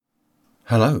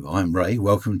Hello, I'm Ray.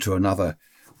 Welcome to another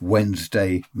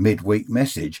Wednesday midweek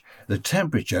message. The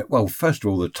temperature, well, first of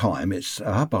all, the time, it's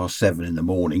 7:30 in the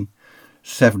morning,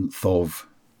 7th of,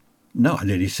 no, I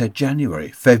nearly said January,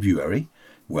 February.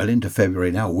 Well into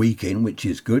February now, week in, which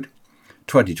is good.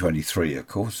 2023, of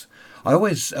course. I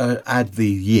always add the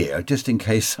year, just in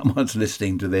case someone's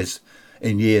listening to this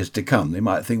in years to come. They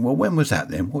might think, well, when was that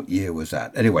then? What year was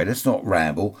that? Anyway, let's not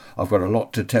ramble. I've got a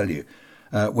lot to tell you.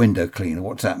 Window cleaner,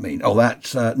 what's that mean? Oh,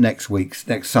 that's next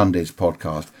Sunday's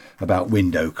podcast about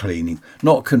window cleaning.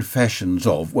 Not confessions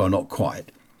of, well, not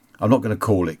quite. I'm not going to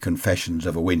call it Confessions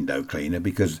of a Window Cleaner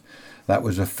because that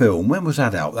was a film. When was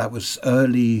that out? That was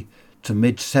early to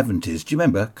mid-70s. Do you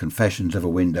remember Confessions of a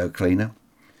Window Cleaner?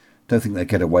 Don't think they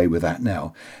get away with that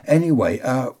now. Anyway,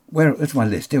 where's my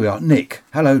list? Here we are. Nick.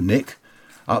 Hello, Nick.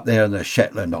 Up there in the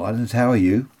Shetland Islands. How are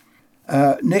you?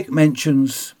 Nick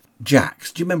mentions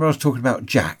jacks. Do you remember I was talking about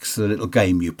jacks, the little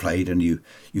game you played and you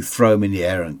throw them in the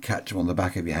air and catch them on the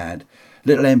back of your hand?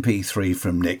 Little MP3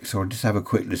 from Nick, so I'll just have a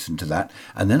quick listen to that.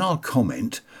 And then I'll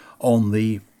comment on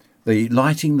the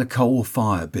lighting the coal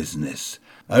fire business.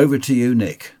 Over to you,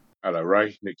 Nick. Hello,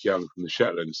 Ray. Nick Young from the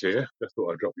Shetlands here. Just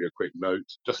thought I'd drop you a quick note.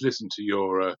 Just listen to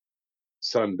your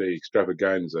Sunday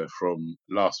extravaganza from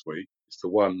last week. It's the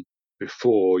one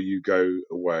before you go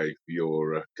away for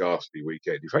your ghastly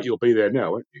weekend. In fact, you'll be there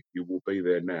now, won't you? You will be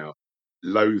there now,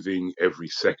 loathing every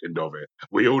second of it.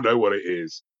 We all know what it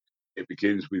is. It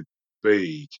begins with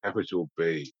B, capital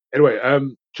B. Anyway,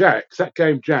 Jacks, that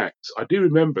game Jacks, I do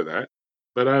remember that,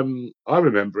 but I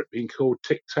remember it being called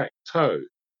Tic-Tac-Toe,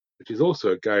 which is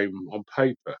also a game on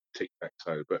paper,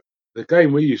 tic-tac-toe. But the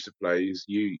game we used to play is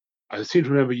I seem to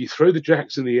remember you throw the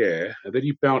jacks in the air and then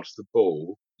you bounce the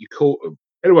ball, you caught them.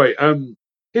 Anyway,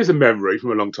 here's a memory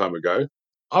from a long time ago.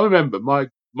 I remember my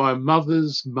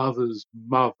mother's mother's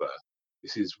mother,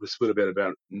 this would have been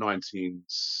about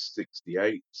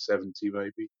 1968, 70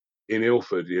 maybe, in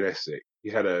Ilford in Essex. He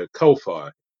had a coal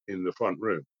fire in the front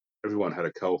room. Everyone had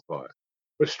a coal fire.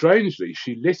 But strangely,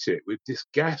 she lit it with this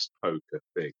gas poker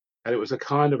thing. And it was a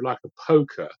kind of like a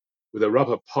poker with a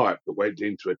rubber pipe that went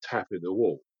into a tap in the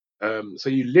wall. So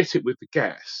you lit it with the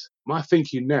gas. My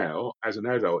thinking now, as an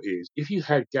adult, is if you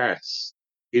had gas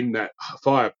in that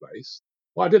fireplace,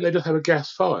 why didn't they just have a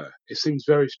gas fire? It seems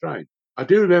very strange. I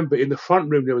do remember in the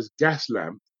front room there was a gas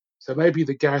lamp, so maybe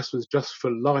the gas was just for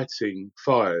lighting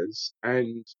fires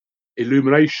and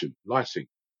illumination, lighting.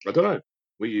 I don't know.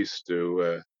 We used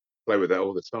to play with that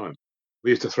all the time. We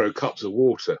used to throw cups of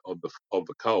water on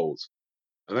the coals,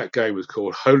 and that game was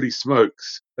called Holy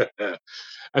Smokes.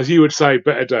 As you would say,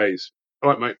 better days. All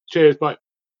right, mate. Cheers. Bye.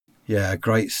 Yeah,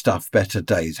 great stuff. Better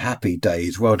days, happy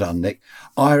days. Well done, Nick.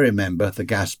 I remember the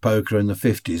gas poker in the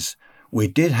 50s. We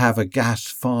did have a gas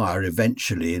fire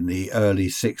eventually in the early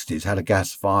 60s, had a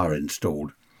gas fire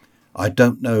installed. I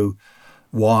don't know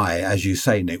why, as you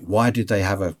say, Nick, why did they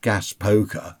have a gas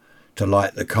poker to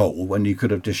light the coal when you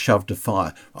could have just shoved a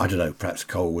fire? I don't know, perhaps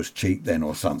coal was cheap then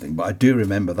or something, but I do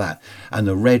remember that. And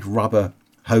the red rubber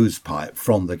hose pipe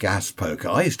from the gas poker.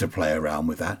 I used to play around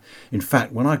with that. In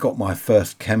fact, when I got my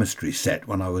first chemistry set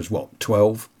when I was,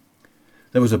 12,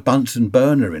 there was a Bunsen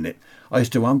burner in it. I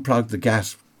used to unplug the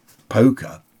gas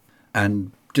poker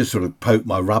and just sort of poke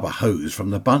my rubber hose from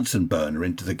the Bunsen burner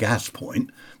into the gas point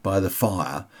by the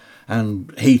fire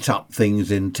and heat up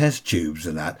things in test tubes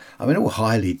and that. I mean, all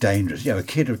highly dangerous. A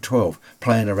kid of 12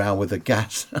 playing around with the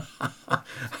gas.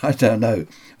 I don't know.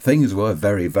 Things were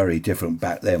very, very different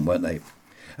back then, weren't they?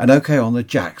 And okay, on the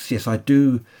jacks, yes, I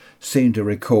do seem to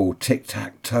recall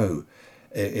Tic-Tac-Toe,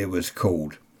 it was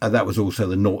called. And that was also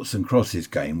the noughts and crosses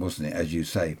game, wasn't it, as you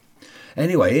say?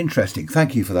 Anyway, interesting.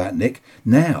 Thank you for that, Nick.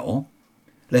 Now,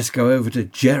 let's go over to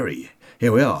Jerry.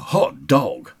 Here we are, hot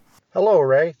dog. Hello,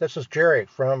 Ray. This is Jerry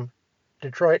from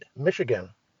Detroit, Michigan.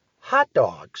 Hot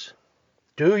dogs.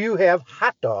 Do you have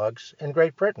hot dogs in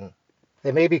Great Britain?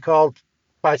 They may be called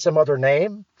by some other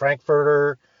name,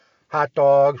 Frankfurter, hot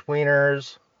dogs,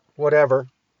 wieners, whatever.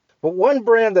 But one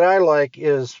brand that I like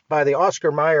is by the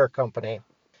Oscar Mayer Company,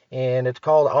 and it's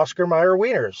called Oscar Mayer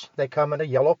Wieners. They come in a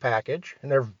yellow package, and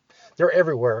they're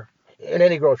everywhere in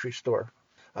any grocery store.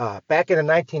 Back in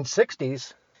the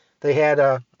 1960s, they had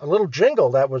a little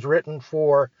jingle that was written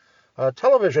for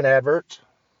television adverts.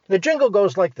 The jingle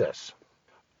goes like this.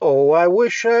 Oh, I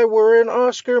wish I were an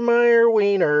Oscar Mayer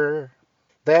wiener.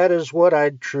 That is what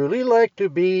I'd truly like to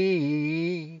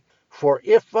be. For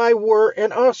if I were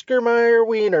an Oscar Mayer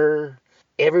wiener,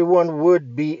 everyone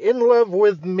would be in love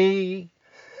with me.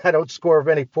 I don't score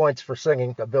any points for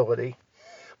singing ability.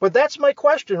 But that's my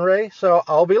question, Ray, so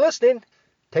I'll be listening.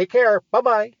 Take care.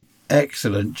 Bye-bye.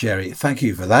 Excellent, Jerry. Thank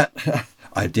you for that.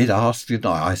 I did ask, didn't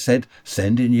I? I said,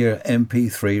 send in your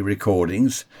MP3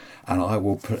 recordings and I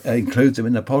will include them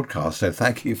in the podcast. So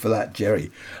thank you for that,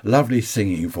 Jerry. Lovely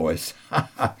singing voice.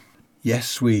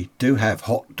 Yes, we do have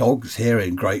hot dogs here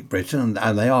in Great Britain,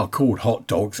 and they are called hot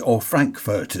dogs or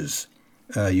frankfurters.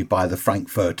 You buy the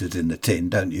frankfurters in the tin,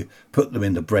 don't you? Put them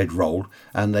in the bread roll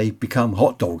and they become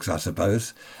hot dogs, I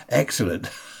suppose. Excellent.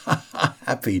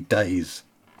 Happy days.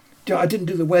 I didn't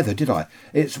do the weather, did I?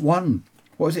 It's 1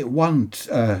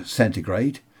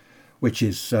 centigrade, which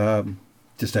is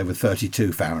just over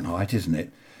 32 Fahrenheit, isn't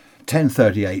it?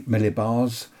 1038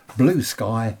 millibars, blue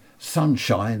sky,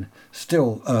 sunshine,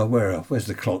 still, where's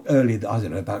the clock? Early, I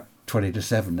don't know, about 20 to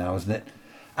 7 now, isn't it?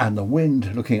 And the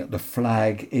wind, looking at the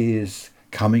flag, is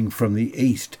coming from the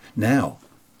east. Now,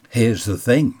 here's the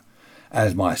thing,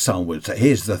 as my son would say,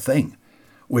 here's the thing.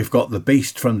 We've got the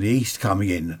beast from the east coming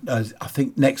in, I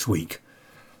think, next week.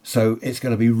 So it's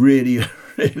going to be really,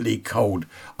 really cold.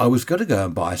 I was going to go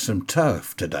and buy some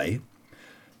turf today.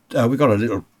 We've got a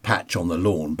little patch on the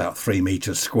lawn, about 3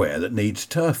 metres square, that needs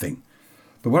turfing.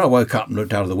 But when I woke up and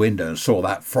looked out of the window and saw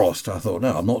that frost, I thought,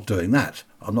 no, I'm not doing that.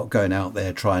 I'm not going out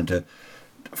there trying to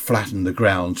flatten the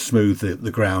ground, smooth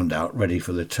the ground out, ready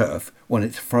for the turf when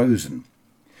it's frozen.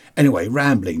 Anyway,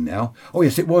 rambling now. Oh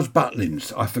yes, it was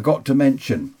Butlins. I forgot to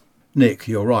mention. Nick,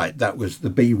 you're right, that was the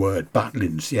B word,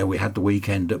 Butlins. Yeah, we had the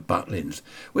weekend at Butlins,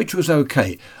 which was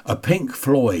okay. A Pink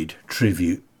Floyd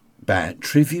tribute band.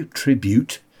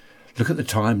 Tribute? Look at the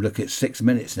time, look, it's 6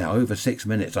 minutes now, over 6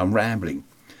 minutes, I'm rambling.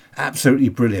 Absolutely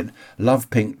brilliant. Love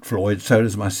Pink Floyd, so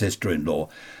does my sister-in-law.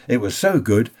 It was so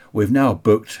good, we've now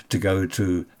booked to go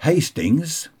to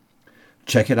Hastings.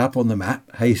 Check it up on the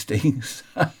map, Hastings.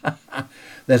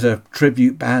 There's a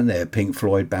tribute band there, Pink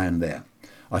Floyd band there.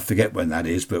 I forget when that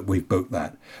is, but we've booked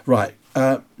that. Right,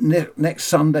 next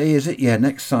Sunday, is it? Yeah,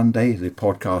 next Sunday, the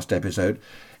podcast episode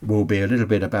will be a little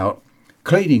bit about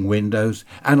cleaning windows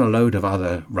and a load of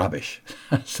other rubbish.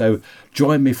 So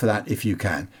join me for that if you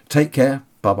can. Take care.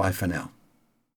 Bye-bye for now.